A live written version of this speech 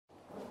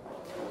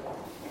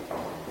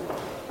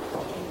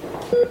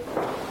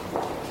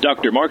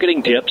Dr.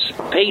 Marketing Tips,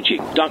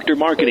 paging Dr.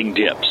 Marketing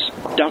Tips.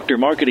 Dr.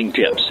 Marketing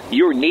Tips,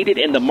 you're needed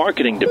in the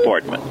marketing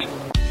department.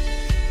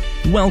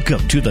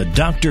 Welcome to the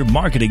Dr.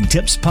 Marketing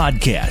Tips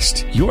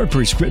Podcast, your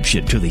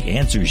prescription to the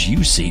answers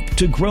you seek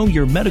to grow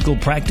your medical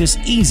practice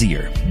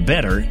easier,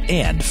 better,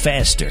 and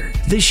faster.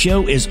 This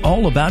show is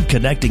all about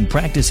connecting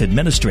practice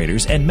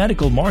administrators and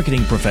medical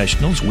marketing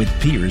professionals with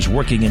peers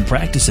working in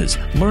practices,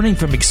 learning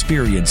from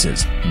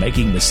experiences,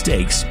 making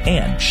mistakes,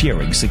 and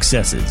sharing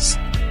successes.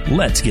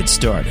 Let's get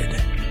started.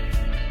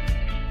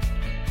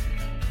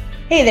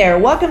 Hey there,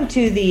 welcome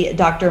to the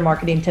Dr.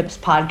 Marketing Tips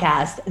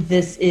Podcast.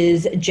 This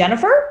is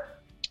Jennifer.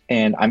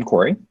 And I'm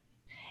Corey.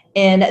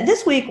 And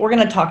this week, we're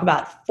going to talk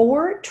about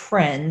 4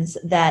 trends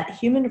that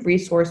human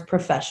resource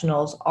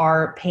professionals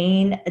are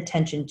paying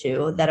attention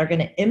to that are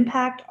going to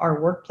impact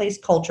our workplace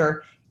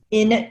culture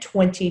in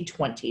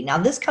 2020. Now,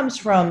 this comes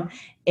from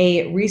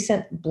a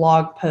recent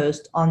blog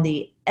post on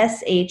the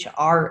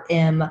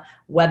SHRM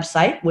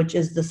website, which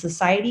is the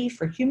Society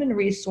for Human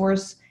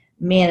Resource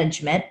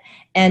Management.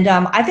 And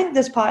I think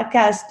this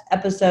podcast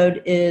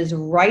episode is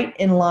right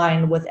in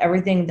line with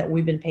everything that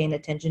we've been paying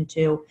attention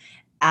to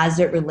as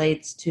it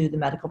relates to the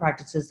medical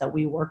practices that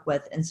we work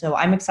with. And so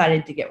I'm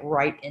excited to get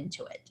right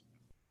into it.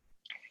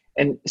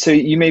 And so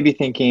you may be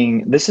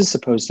thinking, this is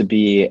supposed to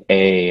be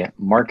a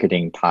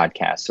marketing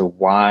podcast. So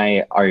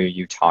why are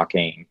you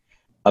talking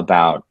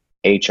about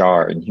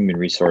HR and human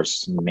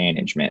resource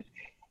management?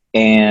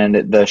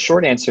 And the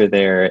short answer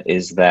there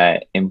is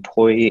that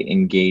employee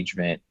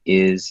engagement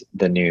is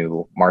the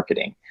new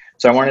marketing.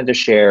 So I wanted to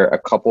share a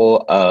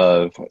couple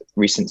of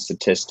recent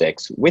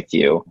statistics with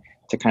you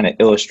to kind of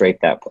illustrate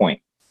that point.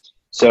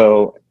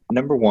 So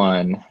number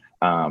one,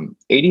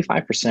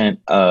 85%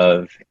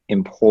 of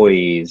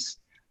employees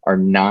are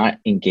not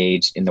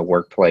engaged in the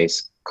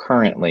workplace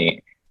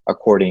currently,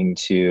 according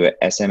to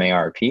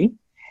SMARP.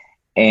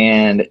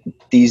 And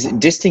these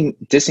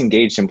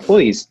disengaged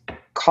employees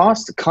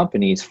cost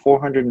companies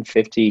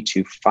 $450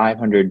 to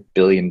 $500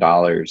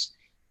 billion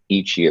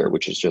each year,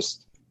 which is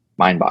just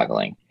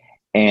mind-boggling.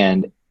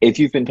 And if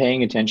you've been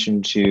paying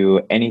attention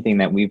to anything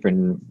that we've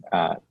been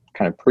kind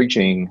of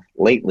preaching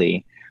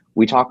lately,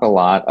 we talk a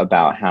lot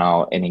about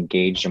how an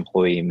engaged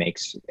employee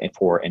makes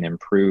for an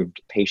improved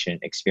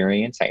patient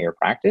experience at your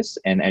practice.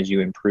 And as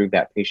you improve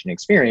that patient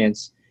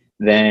experience,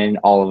 then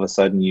all of a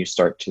sudden you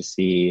start to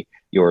see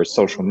your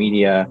social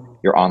media,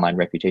 your online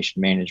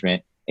reputation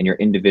management, and your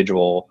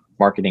individual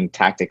marketing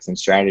tactics and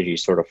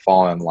strategies sort of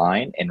fall in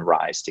line and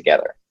rise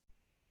together.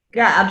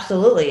 Yeah,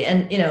 absolutely.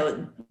 And,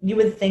 you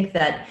would think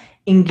that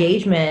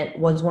engagement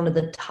was one of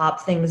the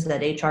top things that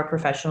HR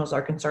professionals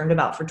are concerned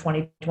about for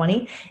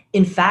 2020.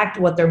 In fact,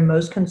 what they're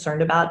most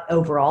concerned about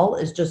overall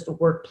is just the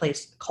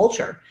workplace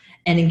culture.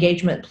 And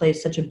engagement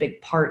plays such a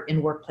big part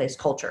in workplace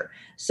culture.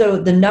 So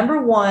the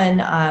number one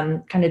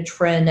kind of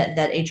trend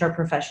that HR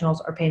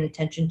professionals are paying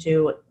attention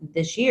to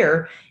this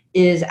year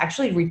is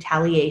actually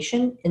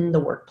retaliation in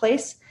the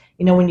workplace.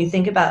 When you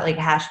think about like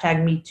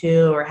hashtag Me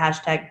Too or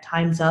hashtag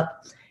Time's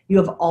Up, you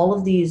have all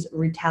of these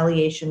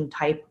retaliation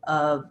type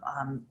of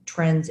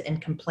trends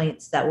and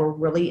complaints that were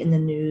really in the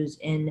news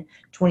in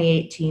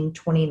 2018,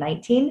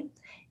 2019.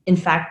 In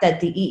fact,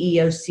 that the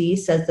EEOC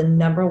says the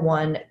number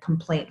one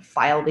complaint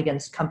filed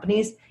against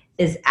companies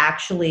is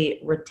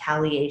actually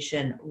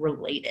retaliation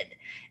related.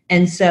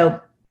 And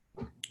so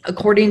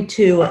according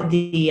to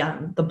the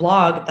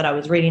blog that I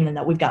was reading and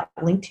that we've got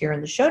linked here in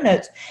the show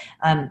notes,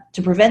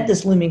 to prevent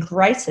this looming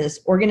crisis,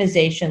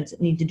 organizations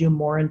need to do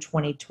more in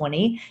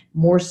 2020,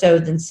 more so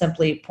than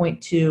simply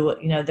point to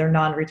their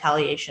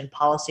non-retaliation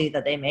policy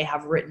that they may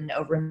have written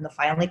over in the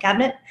filing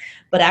cabinet.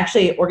 But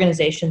actually,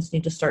 organizations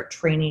need to start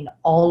training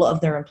all of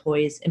their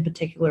employees, in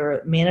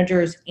particular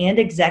managers and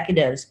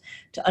executives,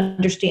 to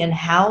understand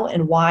how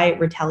and why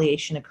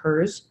retaliation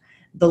occurs,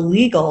 the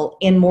legal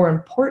and, more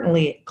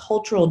importantly,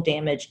 cultural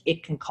damage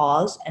it can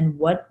cause, and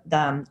what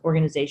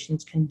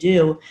organizations can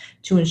do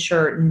to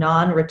ensure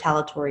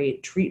non-retaliatory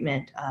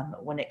treatment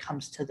when it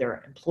comes to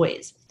their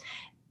employees.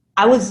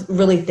 I was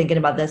really thinking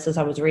about this as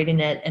I was reading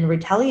it, and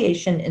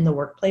retaliation in the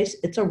workplace,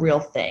 it's a real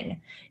thing.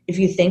 If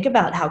you think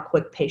about how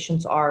quick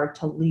patients are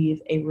to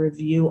leave a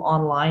review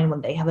online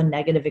when they have a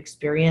negative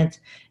experience,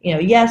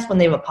 yes, when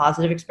they have a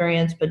positive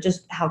experience, but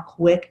just how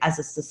quick as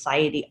a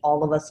society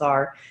all of us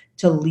are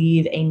to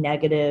leave a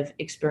negative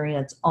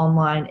experience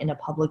online in a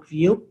public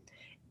view.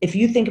 If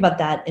you think about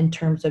that in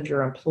terms of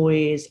your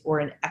employees or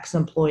an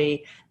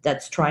ex-employee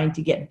that's trying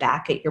to get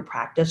back at your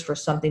practice for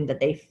something that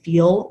they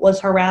feel was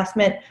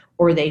harassment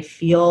or they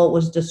feel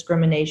was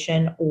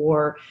discrimination,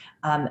 or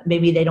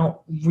maybe they don't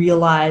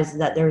realize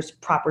that there's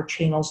proper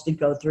channels to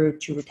go through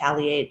to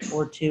retaliate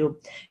or to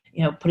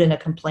put in a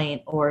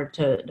complaint or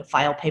to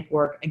file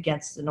paperwork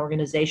against an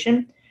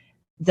organization,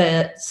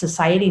 the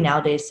society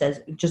nowadays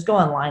says, just go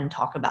online and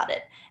talk about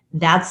it.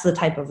 That's the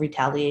type of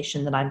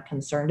retaliation that I'm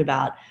concerned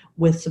about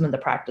with some of the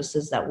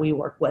practices that we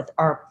work with,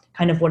 are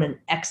kind of what an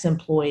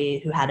ex-employee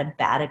who had a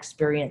bad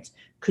experience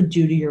could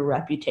do to your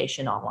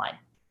reputation online.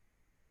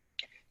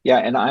 Yeah,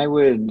 and I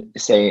would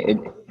say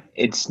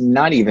it's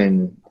not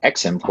even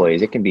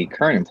ex-employees. It can be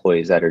current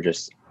employees that are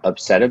just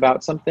upset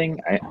about something.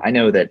 I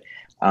know that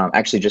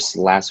actually just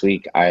last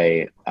week,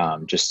 I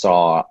just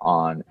saw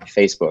on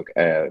Facebook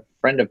a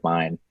friend of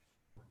mine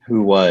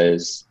who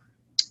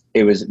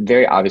it was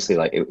very obviously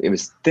like, it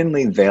was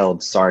thinly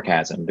veiled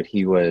sarcasm, but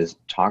he was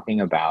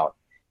talking about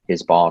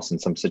his boss in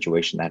some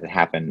situation that had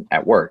happened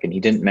at work. And he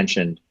did not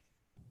mention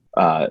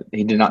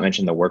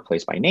the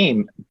workplace by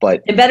name,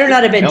 but it better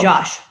not have been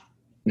Josh.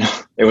 No,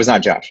 it was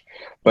not Josh.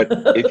 But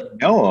if you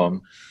know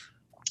him,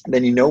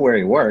 then you know where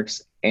he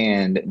works.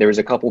 And there was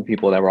a couple of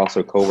people that were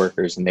also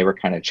coworkers, and they were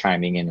kind of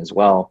chiming in as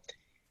well.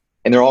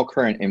 And they're all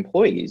current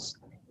employees.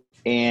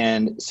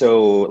 And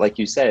so, like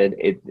you said,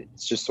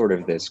 it's just sort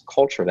of this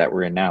culture that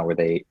we're in now, where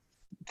they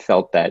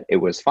felt that it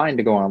was fine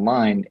to go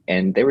online,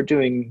 and they were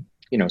doing,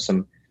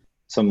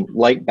 some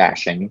light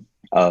bashing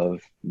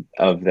of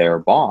their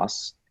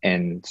boss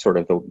and sort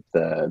of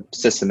the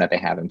system that they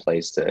have in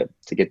place to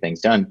get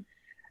things done.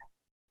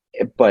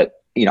 But,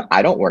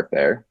 I don't work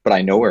there, but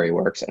I know where he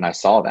works, and I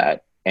saw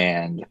that.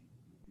 And,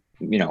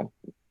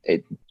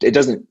 it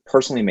doesn't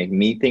personally make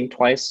me think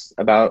twice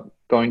about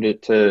going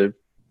to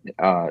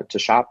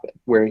shop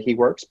where he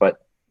works,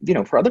 but,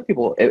 for other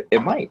people,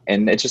 it might.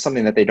 And it's just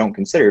something that they don't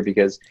consider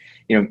because,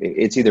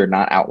 it's either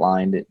not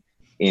outlined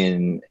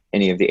in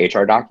any of the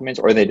HR documents,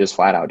 or they just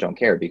flat out don't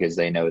care because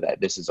they know that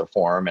this is a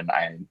form, and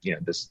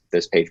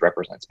this page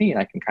represents me, and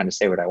I can kind of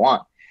say what I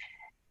want.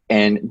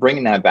 And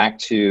bringing that back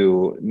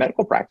to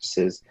medical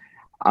practices,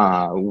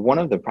 one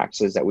of the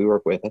practices that we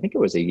work with, I think it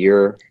was a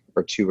year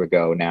or two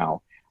ago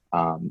now,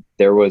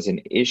 there was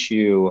an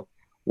issue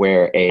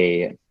where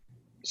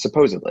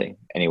supposedly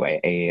anyway,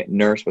 a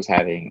nurse was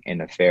having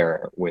an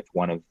affair with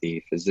one of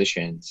the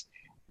physicians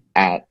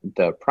at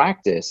the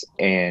practice,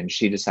 and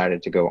she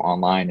decided to go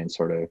online and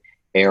sort of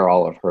air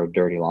all of her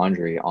dirty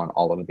laundry on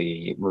all of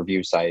the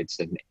review sites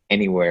and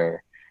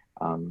anywhere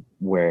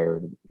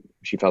where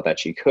she felt that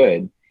she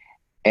could.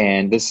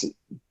 And this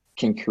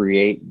can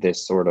create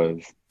this sort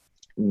of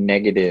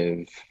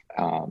negative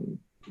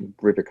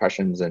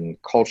repercussions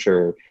and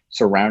culture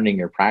surrounding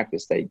your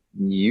practice that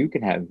you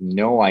can have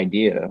no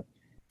idea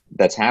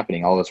that's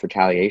happening, all this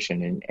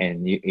retaliation.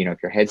 And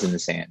if your head's in the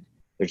sand,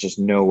 there's just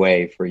no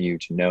way for you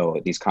to know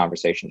these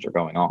conversations are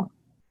going on.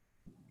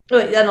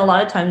 And a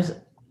lot of times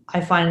I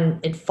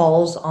find it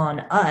falls on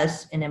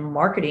us in a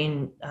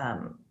marketing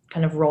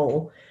kind of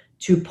role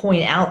to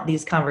point out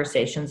these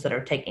conversations that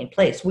are taking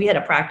place. We had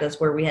a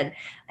practice where we had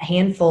a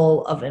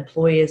handful of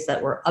employees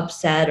that were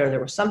upset, or there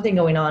was something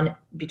going on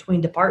between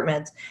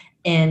departments,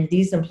 and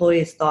these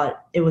employees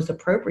thought it was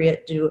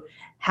appropriate to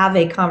have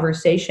a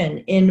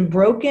conversation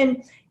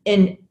to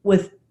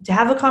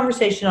have a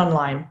conversation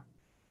online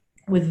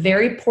with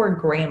very poor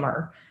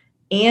grammar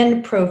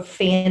and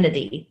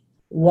profanity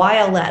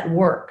while at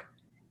work.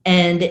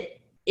 And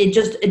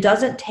it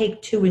doesn't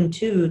take 2 and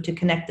 2 to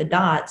connect the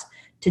dots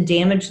to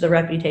damage the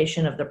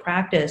reputation of the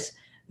practice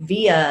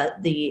via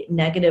the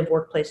negative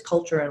workplace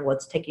culture and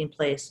what's taking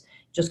place,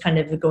 just kind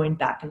of going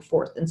back and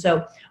forth. And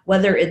so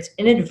whether it's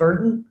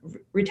inadvertent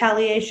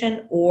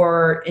retaliation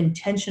or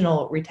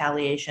intentional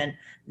retaliation,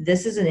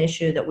 this is an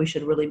issue that we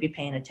should really be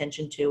paying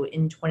attention to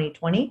in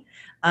 2020,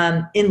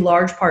 in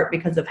large part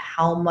because of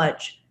how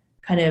much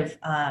kind of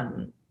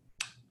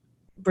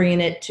bringing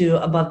it to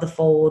above the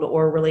fold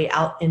or really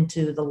out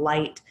into the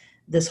light,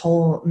 this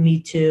whole Me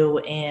Too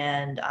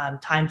and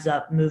Time's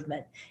Up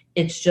movement.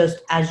 It's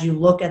just, as you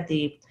look at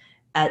the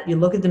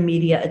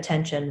media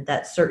attention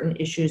that certain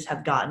issues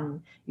have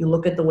gotten, you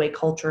look at the way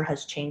culture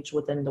has changed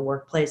within the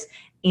workplace,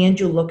 and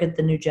you look at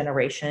the new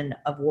generation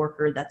of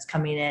worker that's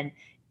coming in,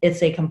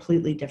 it's a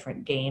completely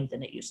different game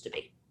than it used to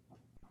be.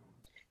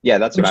 Yeah,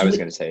 that's what I was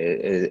going to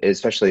say,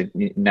 especially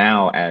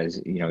now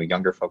as,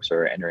 younger folks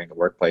are entering the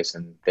workplace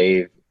and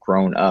they've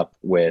grown up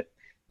with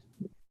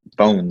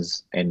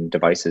phones and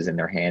devices in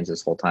their hands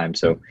this whole time.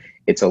 So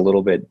it's a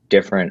little bit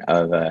different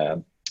of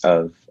a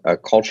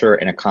culture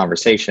and a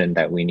conversation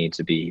that we need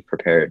to be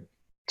prepared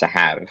to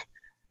have.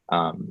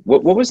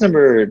 What was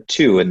number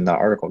 2 in the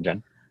article,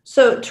 Jen?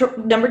 So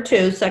number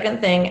 2,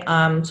 second thing.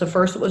 So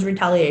first it was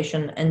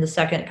retaliation, and the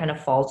second kind of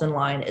falls in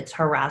line. It's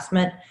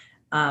harassment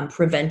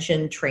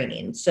prevention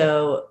training.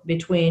 So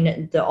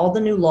between all the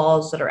new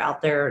laws that are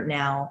out there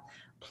now,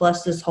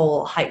 plus this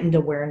whole heightened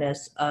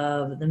awareness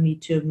of the Me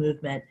Too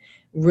movement,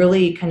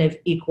 really kind of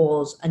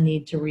equals a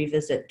need to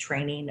revisit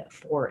training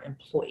for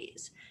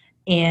employees.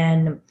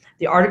 And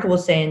the article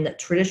was saying that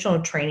traditional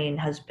training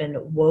has been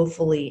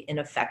woefully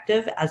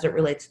ineffective as it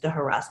relates to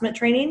harassment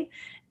training.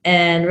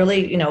 And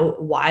really,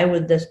 why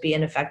would this be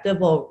ineffective?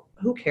 Well,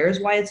 who cares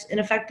why it's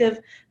ineffective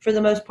for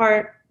the most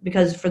part?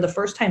 Because for the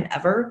first time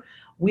ever,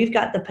 we've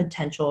got the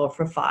potential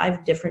for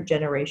 5 different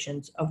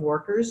generations of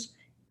workers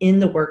in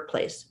the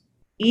workplace.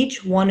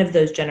 Each one of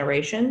those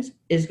generations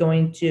is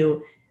going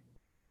to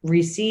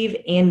receive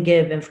and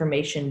give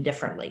information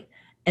differently.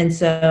 And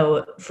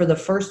so for the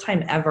first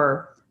time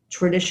ever,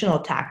 traditional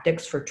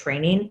tactics for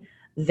training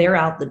they're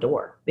out the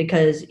door,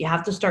 because you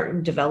have to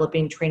start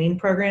developing training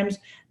programs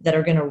that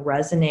are going to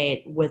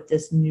resonate with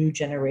this new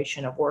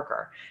generation of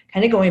worker.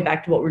 Kind of going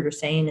back to what we were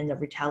saying in the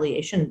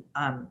retaliation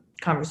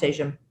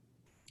conversation,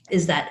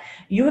 is that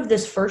you have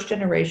this first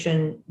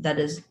generation that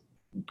is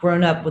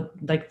grown up with,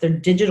 like, they're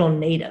digital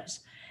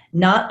natives.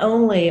 Not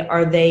only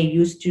are they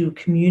used to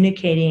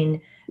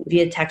communicating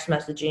via text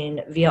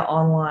messaging, via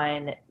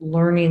online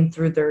learning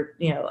through their,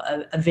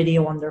 a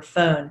video on their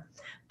phone,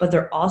 but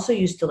they're also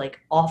used to like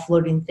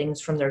offloading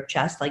things from their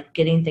chest, like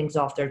getting things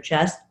off their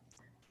chest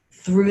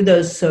through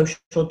those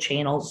social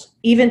channels,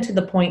 even to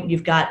the point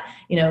you've got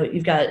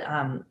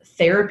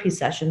therapy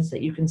sessions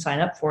that you can sign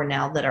up for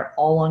now that are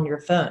all on your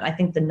phone. I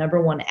think the number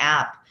one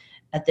app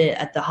at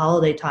the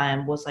holiday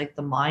time was like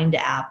the Mind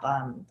app,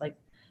 like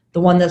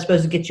the one that's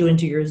supposed to get you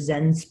into your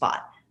Zen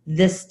spot.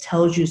 This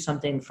tells you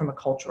something from a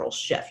cultural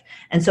shift.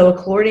 And so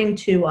according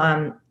to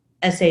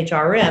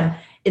SHRM,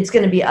 it's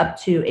going to be up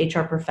to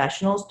HR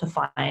professionals to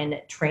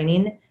find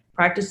training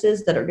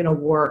practices that are going to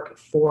work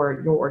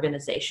for your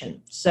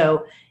organization.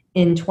 So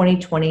in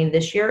 2020,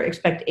 this year,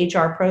 expect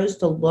HR pros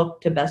to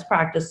look to best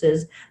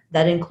practices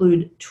that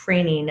include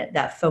training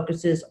that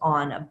focuses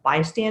on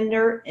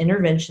bystander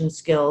intervention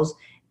skills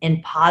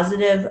and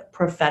positive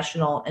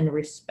professional and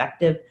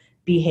respective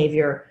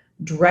behavior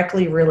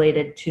directly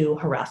related to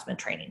harassment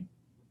training.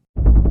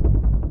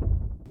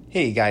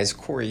 Hey guys,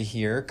 Corey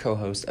here,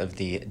 co-host of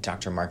the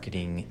Dr.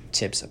 Marketing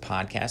Tips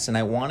podcast, and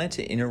I wanted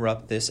to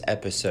interrupt this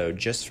episode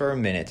just for a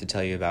minute to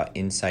tell you about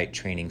Insight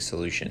Training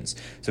Solutions.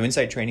 So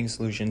Insight Training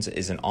Solutions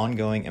is an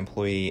ongoing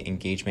employee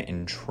engagement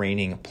and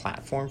training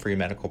platform for your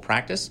medical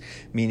practice,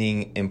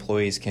 meaning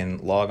employees can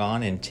log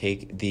on and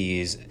take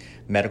these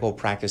medical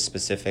practice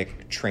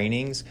specific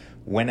trainings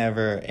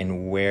whenever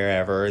and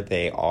wherever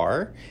they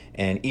are.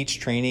 And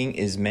each training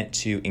is meant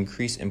to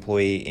increase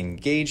employee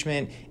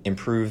engagement,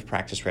 improve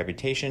practice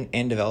reputation,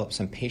 and develop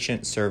some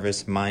patient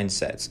service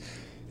mindsets.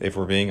 If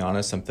we're being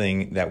honest,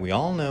 something that we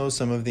all know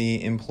some of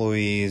the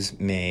employees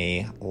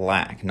may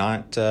lack.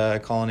 Not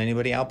calling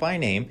anybody out by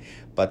name,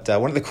 but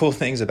one of the cool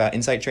things about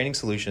Insight Training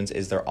Solutions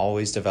is they're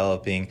always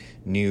developing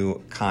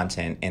new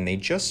content, and they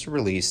just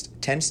released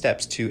 10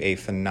 steps to a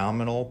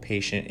phenomenal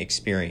patient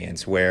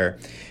experience, where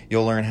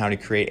you'll learn how to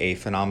create a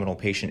phenomenal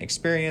patient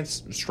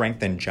experience,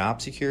 strengthen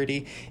job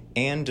security,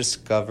 and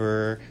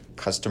discover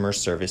customer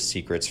service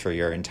secrets for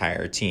your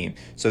entire team.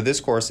 So this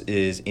course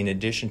is in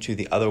addition to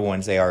the other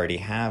ones they already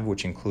have,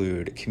 which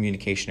include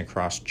communication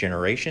across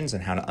generations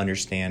and how to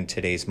understand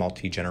today's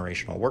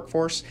multi-generational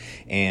workforce,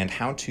 and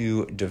how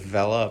to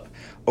develop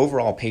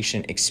overall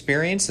patient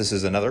experience. This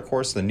is another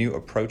course, the new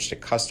approach to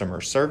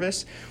customer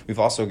service. We've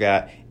also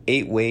got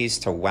 8 ways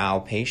to wow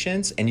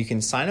patients, and you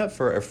can sign up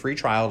for a free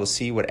trial to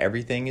see what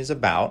everything is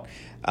about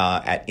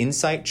at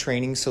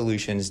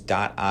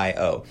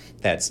insighttrainingsolutions.io.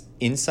 That's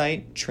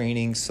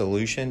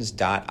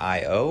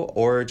insighttrainingsolutions.io,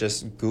 or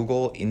just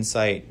Google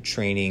Insight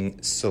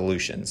Training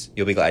Solutions.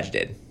 You'll be glad you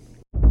did.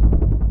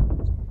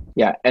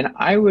 Yeah, and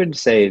I would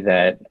say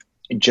that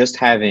just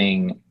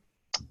having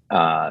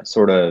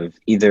sort of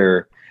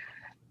either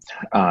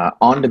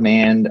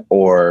on-demand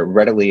or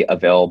readily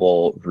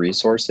available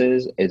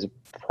resources is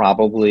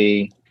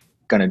probably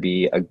going to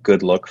be a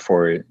good look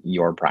for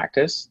your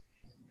practice,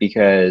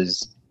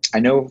 because I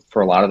know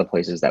for a lot of the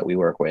places that we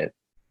work with,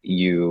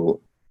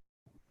 you,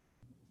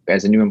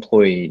 as a new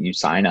employee, you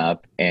sign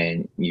up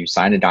and you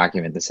sign a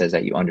document that says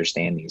that you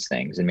understand these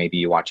things, and maybe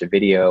you watch a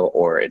video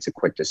or it's a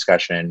quick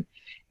discussion,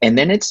 and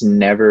then it's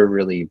never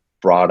really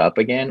brought up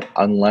again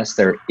unless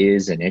there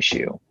is an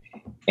issue.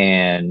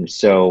 And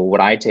so what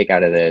I take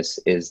out of this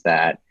is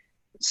that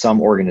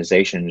some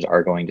organizations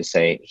are going to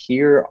say,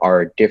 here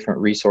are different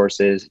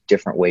resources,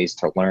 different ways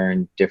to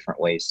learn, different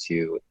ways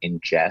to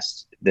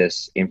ingest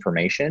this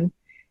information,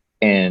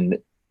 and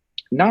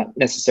not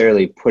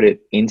necessarily put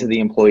it into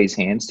the employee's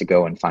hands to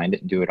go and find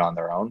it and do it on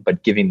their own,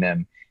 but giving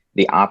them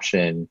the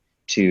option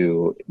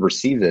to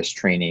receive this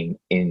training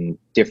in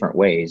different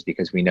ways,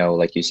 because we know,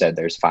 like you said,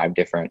 there's 5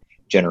 different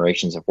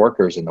generations of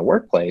workers in the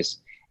workplace.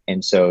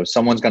 And so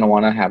someone's going to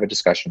want to have a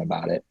discussion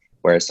about it,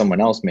 whereas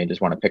someone else may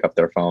just want to pick up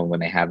their phone when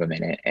they have a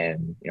minute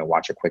and,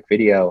 watch a quick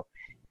video.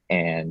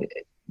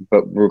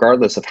 But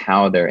regardless of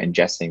how they're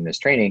ingesting this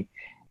training,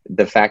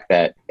 the fact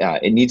that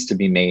it needs to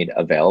be made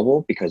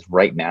available, because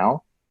right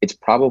now it's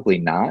probably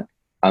not,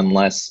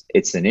 unless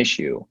it's an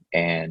issue.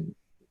 And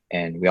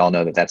we all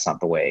know that that's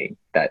not the way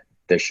that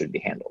this should be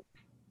handled.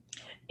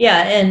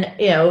 Yeah. And,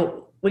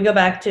 we go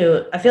back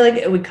to, I feel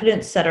like we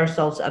couldn't set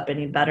ourselves up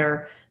any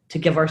better to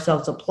give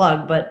ourselves a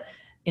plug, but,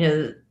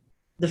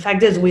 the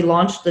fact is we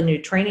launched the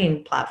new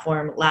training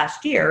platform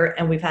last year,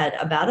 and we've had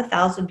about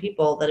 1,000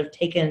 people that have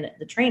taken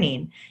the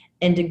training.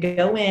 And to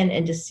go in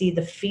and to see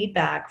the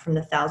feedback from the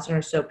 1,000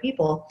 or so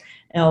people,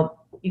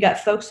 you got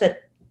folks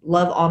that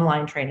love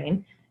online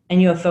training,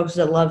 and you have folks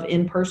that love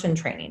in-person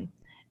training.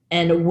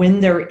 And when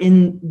they're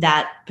in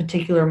that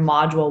particular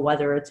module,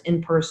 whether it's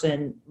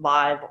in-person,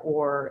 live,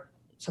 or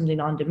something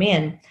on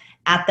demand,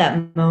 at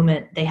that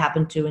moment, they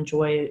happen to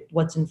enjoy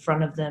what's in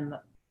front of them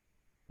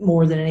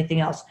more than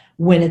anything else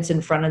when it's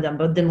in front of them.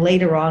 But then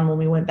later on, when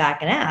we went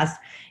back and asked,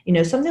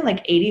 something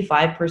like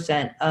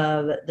 85%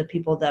 of the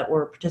people that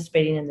were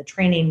participating in the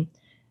training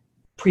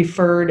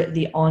preferred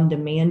the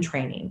on-demand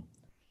training.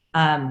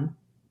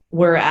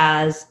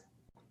 Whereas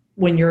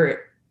when you're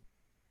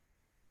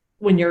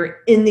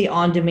in the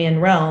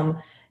on-demand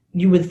realm,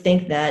 you would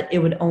think that it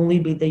would only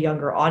be the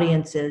younger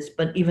audiences,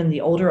 but even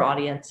the older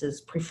audiences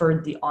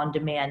preferred the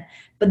on-demand.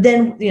 But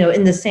then,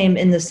 in the same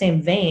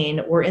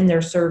vein, we're in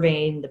there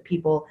surveying the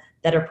people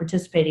that are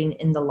participating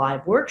in the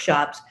live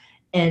workshops.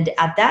 And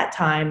at that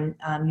time,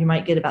 you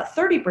might get about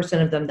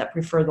 30% of them that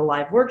prefer the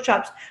live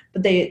workshops,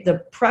 but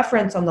the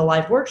preference on the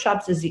live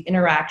workshops is the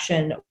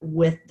interaction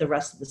with the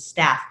rest of the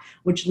staff,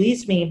 which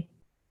leads me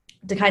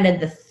to kind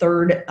of the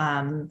third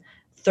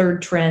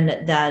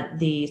trend that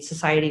the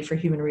Society for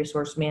Human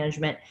Resource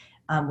Management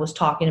was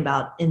talking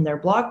about in their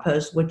blog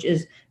post, which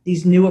is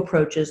these new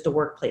approaches to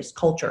workplace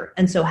culture.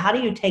 And so how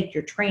do you take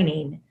your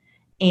training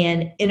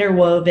and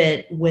interwove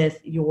it with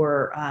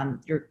your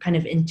kind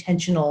of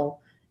intentional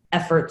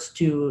efforts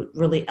to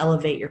really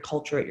elevate your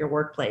culture at your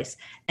workplace?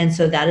 And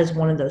so that is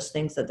one of those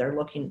things that they're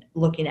looking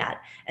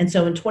at. And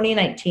so in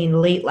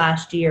 2019, late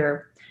last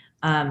year,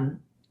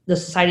 the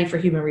Society for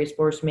Human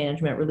Resource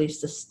Management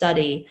released a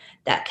study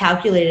that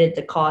calculated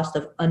the cost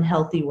of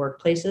unhealthy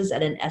workplaces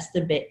at an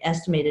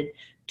estimated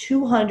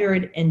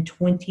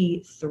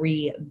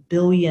 $223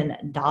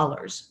 billion.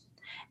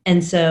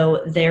 And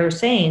so they're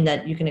saying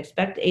that you can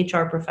expect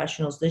HR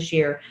professionals this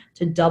year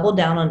to double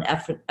down on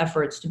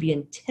efforts to be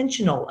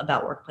intentional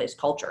about workplace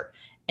culture.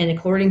 And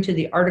according to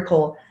the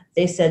article,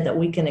 they said that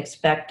we can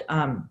expect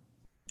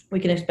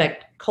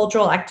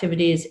cultural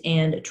activities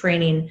and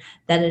training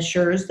that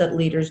ensures that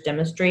leaders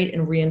demonstrate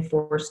and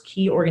reinforce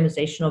key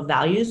organizational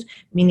values,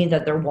 meaning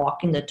that they're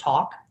walking the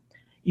talk.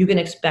 You can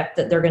expect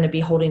that they're going to be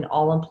holding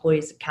all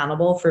employees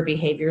accountable for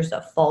behaviors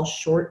that fall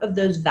short of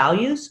those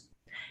values.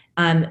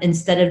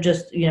 Instead of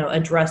just,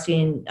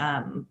 addressing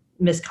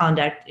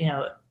misconduct,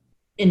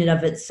 in and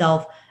of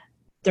itself,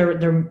 they're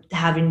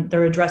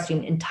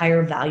addressing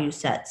entire value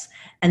sets,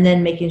 and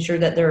then making sure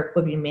that they're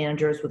equipping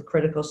managers with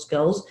critical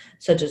skills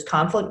such as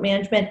conflict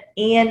management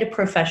and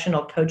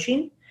professional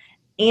coaching,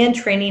 and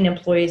training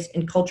employees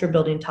in culture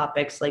building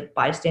topics like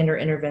bystander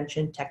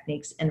intervention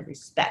techniques and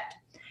respect.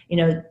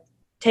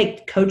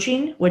 Take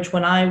coaching, which we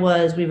have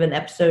an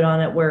episode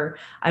on it where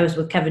I was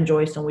with Kevin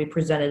Joyce and we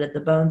presented at the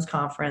Bones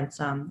Conference,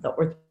 the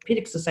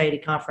Orthopedic Society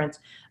Conference,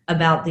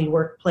 about the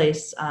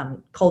workplace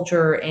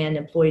culture and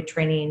employee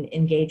training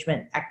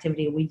engagement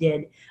activity we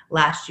did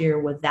last year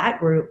with that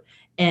group.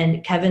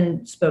 And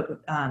Kevin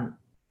spoke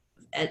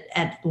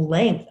at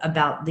length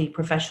about the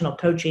professional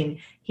coaching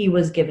he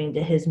was giving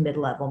to his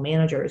mid-level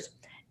managers.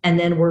 And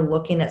then we're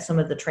looking at some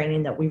of the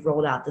training that we've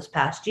rolled out this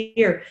past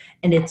year,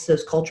 and it's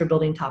those culture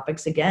building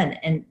topics again,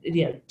 and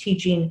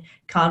teaching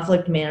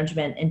conflict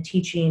management and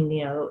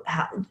teaching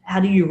how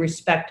do you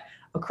respect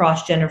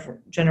across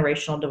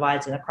generational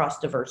divides and across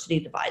diversity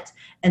divides.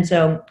 And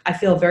so I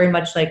feel very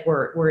much like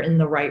we're in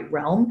the right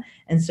realm.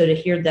 And so to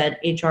hear that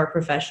HR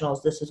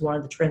professionals, this is one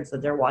of the trends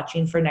that they're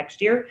watching for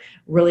next year,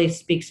 really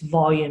speaks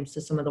volumes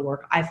to some of the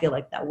work I feel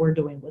like that we're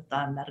doing with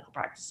medical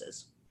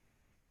practices.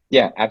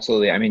 Yeah,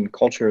 absolutely. I mean,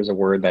 culture is a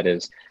word that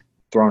is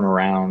thrown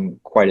around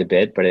quite a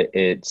bit, but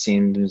it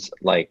seems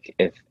like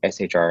if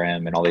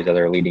SHRM and all these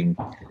other leading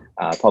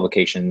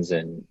publications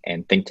and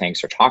think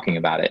tanks are talking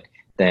about it,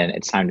 then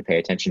it's time to pay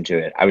attention to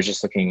it. I was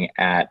just looking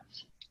at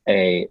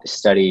a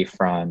study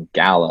from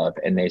Gallup,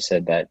 and they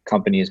said that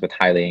companies with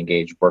highly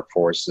engaged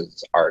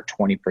workforces are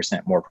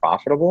 20% more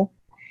profitable.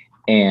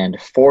 And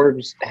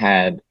Forbes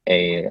had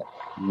a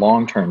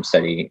long-term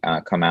study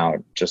come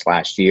out just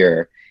last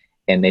year,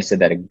 and they said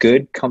that a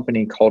good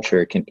company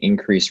culture can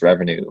increase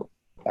revenue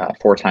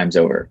 4 times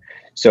over.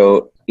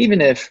 So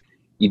even if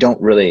you don't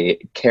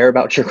really care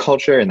about your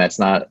culture and that's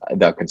not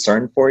the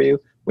concern for you,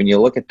 when you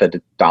look at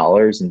the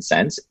dollars and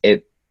cents,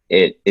 it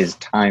is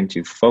time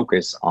to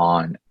focus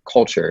on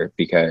culture,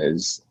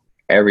 because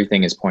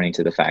everything is pointing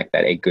to the fact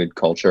that a good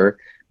culture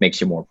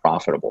makes you more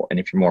profitable. And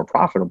if you're more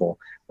profitable,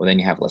 well, then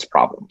you have less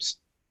problems.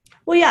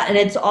 Well, yeah. And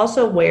it's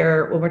also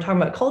where, when we're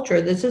talking about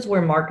culture, this is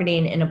where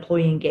marketing and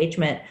employee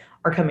engagement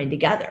are coming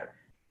together,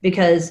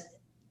 because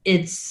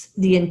it's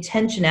the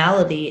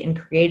intentionality in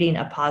creating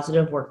a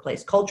positive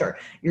workplace culture.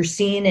 You're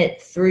seeing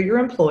it through your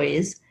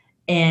employees,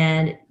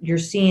 and you're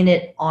seeing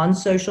it on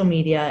social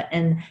media,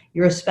 and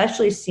you're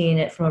especially seeing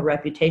it from a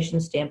reputation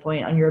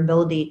standpoint on your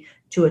ability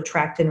to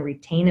attract and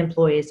retain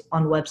employees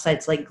on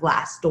websites like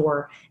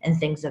Glassdoor and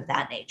things of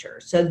that nature.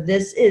 So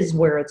this is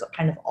where it's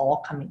kind of all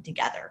coming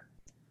together.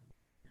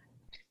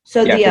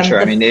 So yeah, for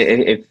sure. I mean,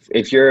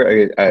 if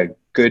you're a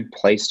good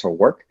place to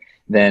work,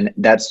 then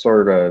that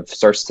sort of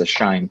starts to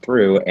shine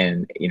through.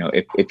 And,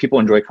 if people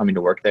enjoy coming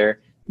to work there,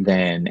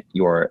 then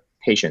your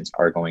patients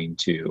are going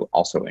to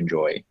also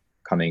enjoy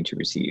coming to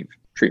receive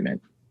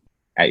treatment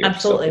at your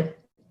Absolutely. facility.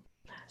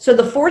 So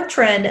the fourth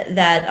trend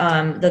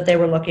that they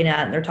were looking at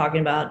and they're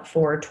talking about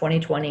for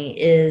 2020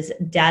 is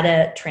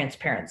data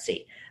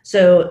transparency.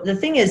 So the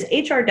thing is,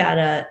 HR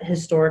data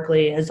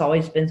historically has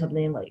always been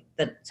something like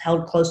that's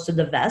held close to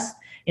the vest.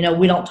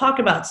 We don't talk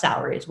about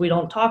salaries. We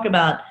don't talk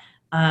about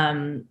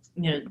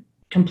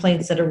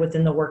complaints that are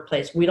within the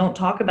workplace. We don't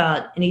talk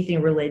about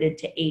anything related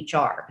to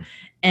HR.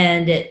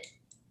 And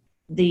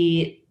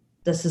the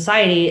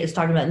society is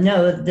talking about,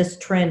 no, this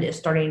trend is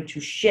starting to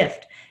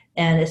shift.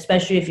 And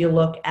especially if you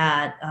look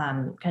at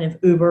kind of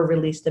Uber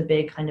released a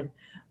big kind of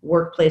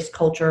workplace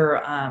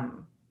culture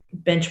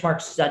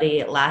benchmark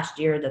study last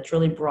year that's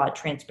really brought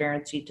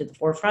transparency to the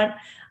forefront.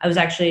 I was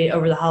actually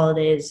over the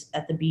holidays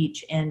at the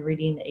beach and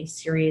reading a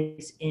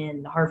series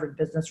in the Harvard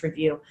Business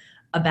Review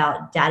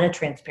about data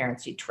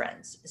transparency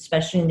trends,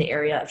 especially in the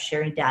area of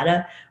sharing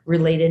data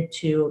related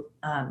to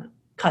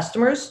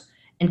customers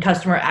and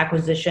customer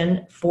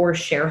acquisition for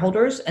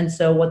shareholders. And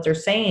so what they're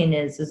saying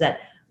is that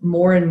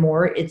more and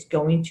more it's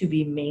going to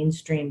be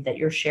mainstream that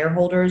your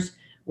shareholders,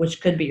 which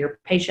could be your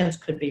patients,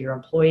 could be your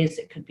employees,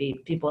 it could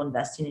be people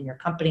investing in your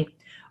company,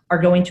 are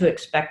going to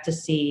expect to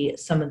see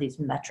some of these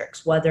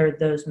metrics, whether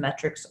those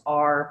metrics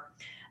are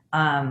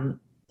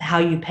how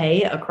you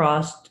pay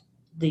across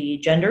the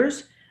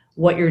genders,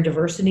 what your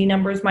diversity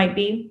numbers might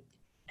be,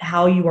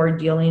 how you are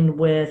dealing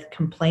with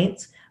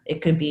complaints.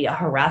 It could be a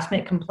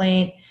harassment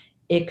complaint.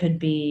 It could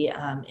be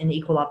an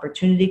equal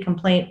opportunity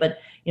complaint, but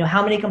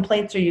how many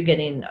complaints are you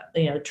getting,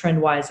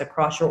 trend-wise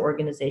across your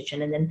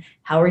organization, and then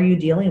how are you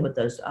dealing with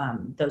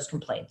those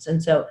complaints?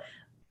 And so,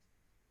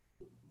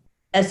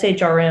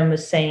 SHRM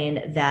is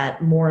saying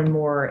that more and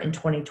more in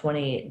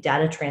 2020,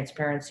 data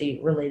transparency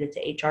related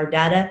to HR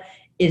data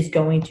is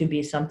going to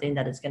be something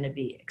that is going to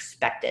be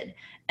expected.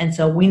 And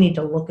so we need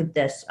to look at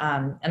this.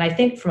 And I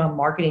think from a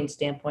marketing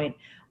standpoint,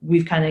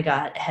 we've kind of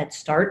got a head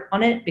start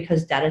on it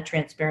because data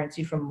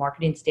transparency from a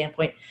marketing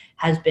standpoint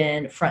has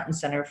been front and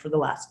center for the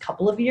last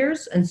couple of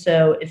years. And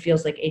so it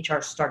feels like HR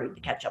is starting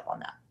to catch up on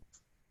that.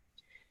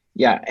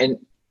 Yeah. And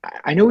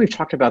I know we've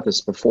talked about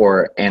this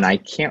before, and I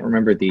can't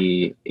remember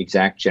the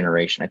exact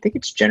generation. I think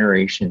it's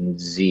Generation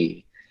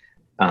Z.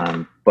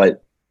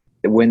 But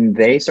when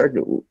they start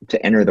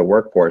to enter the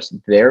workforce,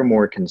 they're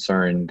more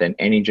concerned than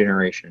any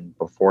generation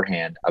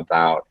beforehand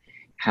about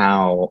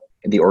how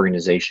the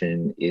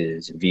organization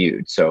is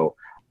viewed. So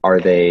are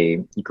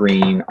they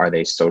green? Are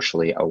they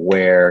socially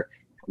aware?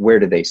 Where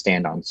do they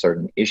stand on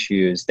certain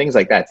issues? Things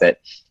like that,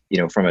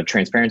 from a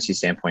transparency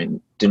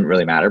standpoint, didn't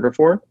really matter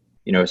before.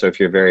 So if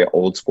you're very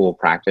old school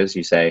practice,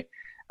 you say,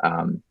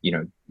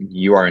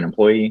 you are an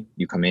employee,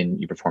 you come in,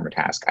 you perform a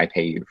task, I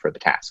pay you for the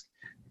task.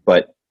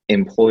 But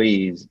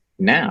employees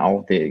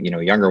now, the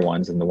younger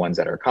ones and the ones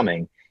that are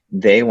coming,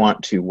 they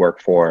want to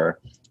work for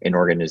an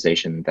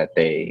organization that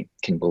they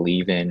can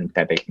believe in,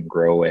 that they can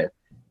grow with,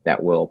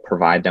 that will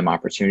provide them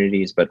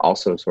opportunities, but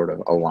also sort of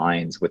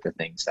aligns with the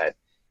things that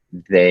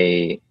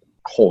they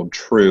hold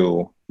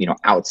true,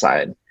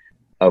 outside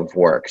of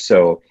work.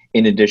 So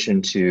in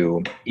addition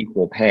to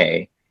equal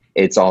pay,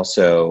 it's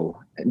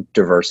also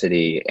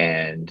diversity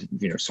and,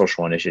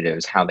 social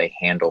initiatives, how they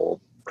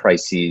handle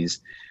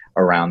crises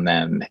around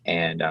them.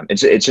 And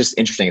it's just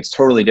interesting. It's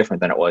totally different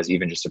than it was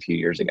even just a few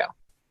years ago.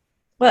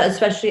 Well,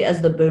 especially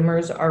as the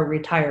boomers are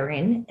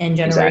retiring and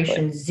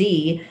Generation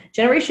Z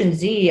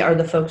are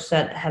the folks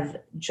that have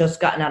just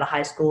gotten out of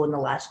high school in the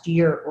last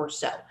year or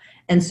so.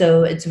 And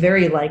so it's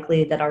very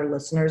likely that our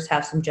listeners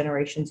have some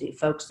Generation Z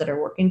folks that are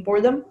working for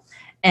them.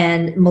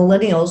 And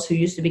millennials, who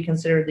used to be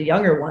considered the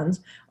younger ones,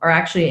 are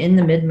actually in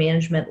the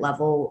mid-management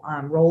level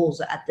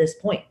roles at this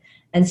point.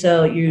 And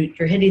so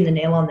you're hitting the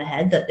nail on the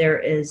head that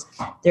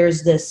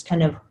there's this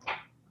kind of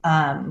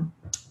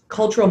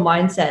cultural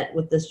mindset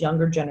with this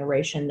younger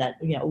generation that,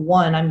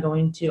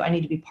 I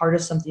need to be part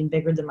of something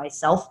bigger than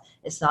myself.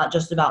 It's not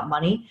just about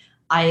money.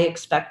 I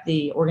expect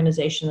the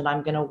organization that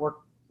I'm going to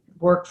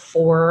work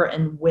for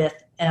and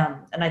with.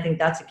 And I think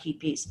that's a key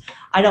piece.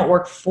 I don't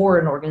work for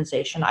an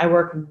organization. I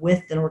work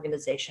with an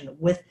organization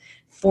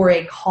for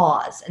a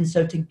cause. And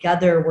so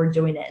together we're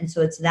doing it. And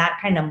so it's that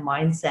kind of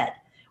mindset,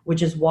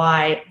 which is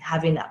why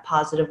having that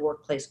positive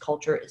workplace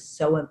culture is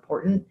so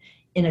important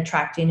in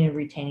attracting and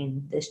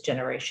retaining this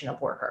generation of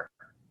worker.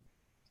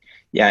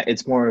 Yeah,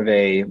 it's more of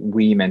a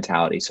we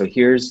mentality. So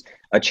here's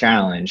a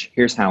challenge.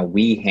 Here's how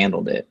we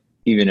handled it,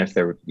 even if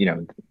they're,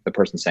 the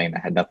person saying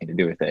that had nothing to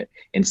do with it,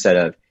 instead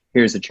of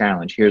here's a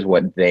challenge. Here's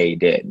what they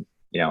did.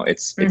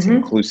 It's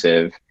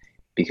inclusive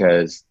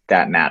because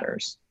that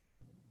matters.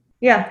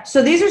 Yeah.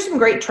 So these are some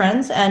great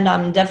trends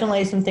and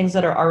definitely some things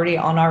that are already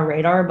on our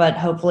radar, but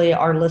hopefully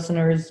our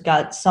listeners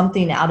got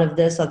something out of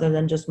this other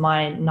than just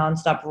my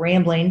nonstop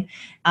rambling.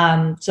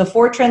 So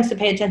 4 trends to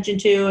pay attention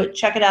to.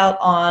 Check it out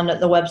on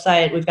the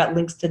website. We've got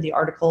links to the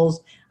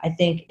articles. I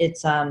think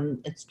it's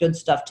good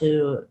stuff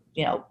to,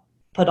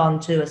 put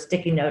onto a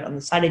sticky note on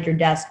the side of your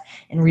desk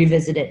and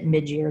revisit it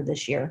mid-year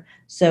this year.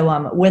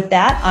 So with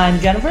that,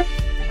 I'm Jennifer.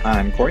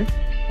 I'm Corey.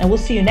 And we'll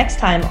see you next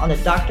time on the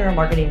Dr.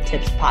 Marketing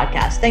Tips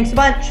podcast. Thanks a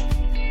bunch.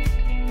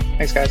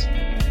 Thanks, guys.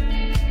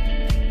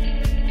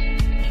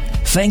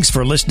 Thanks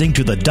for listening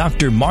to the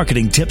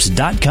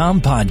drmarketingtips.com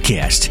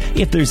podcast.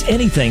 If there's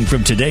anything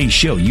from today's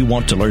show you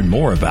want to learn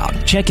more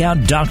about, check out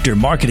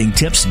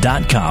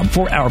drmarketingtips.com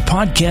for our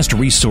podcast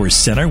resource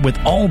center with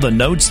all the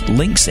notes,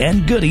 links,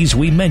 and goodies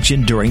we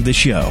mentioned during the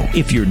show.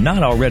 If you're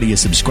not already a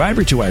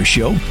subscriber to our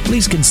show,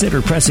 please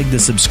consider pressing the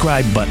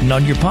subscribe button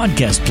on your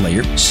podcast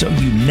player so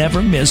you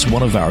never miss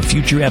one of our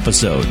future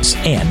episodes.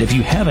 And if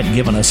you haven't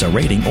given us a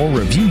rating or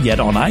review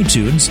yet on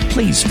iTunes,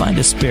 please find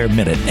a spare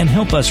minute and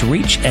help us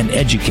reach and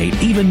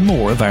educate even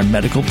more of our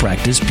medical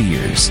practice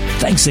peers.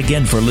 Thanks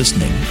again for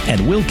listening,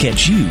 and we'll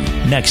catch you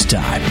next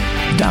time.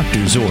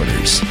 Doctor's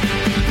Orders.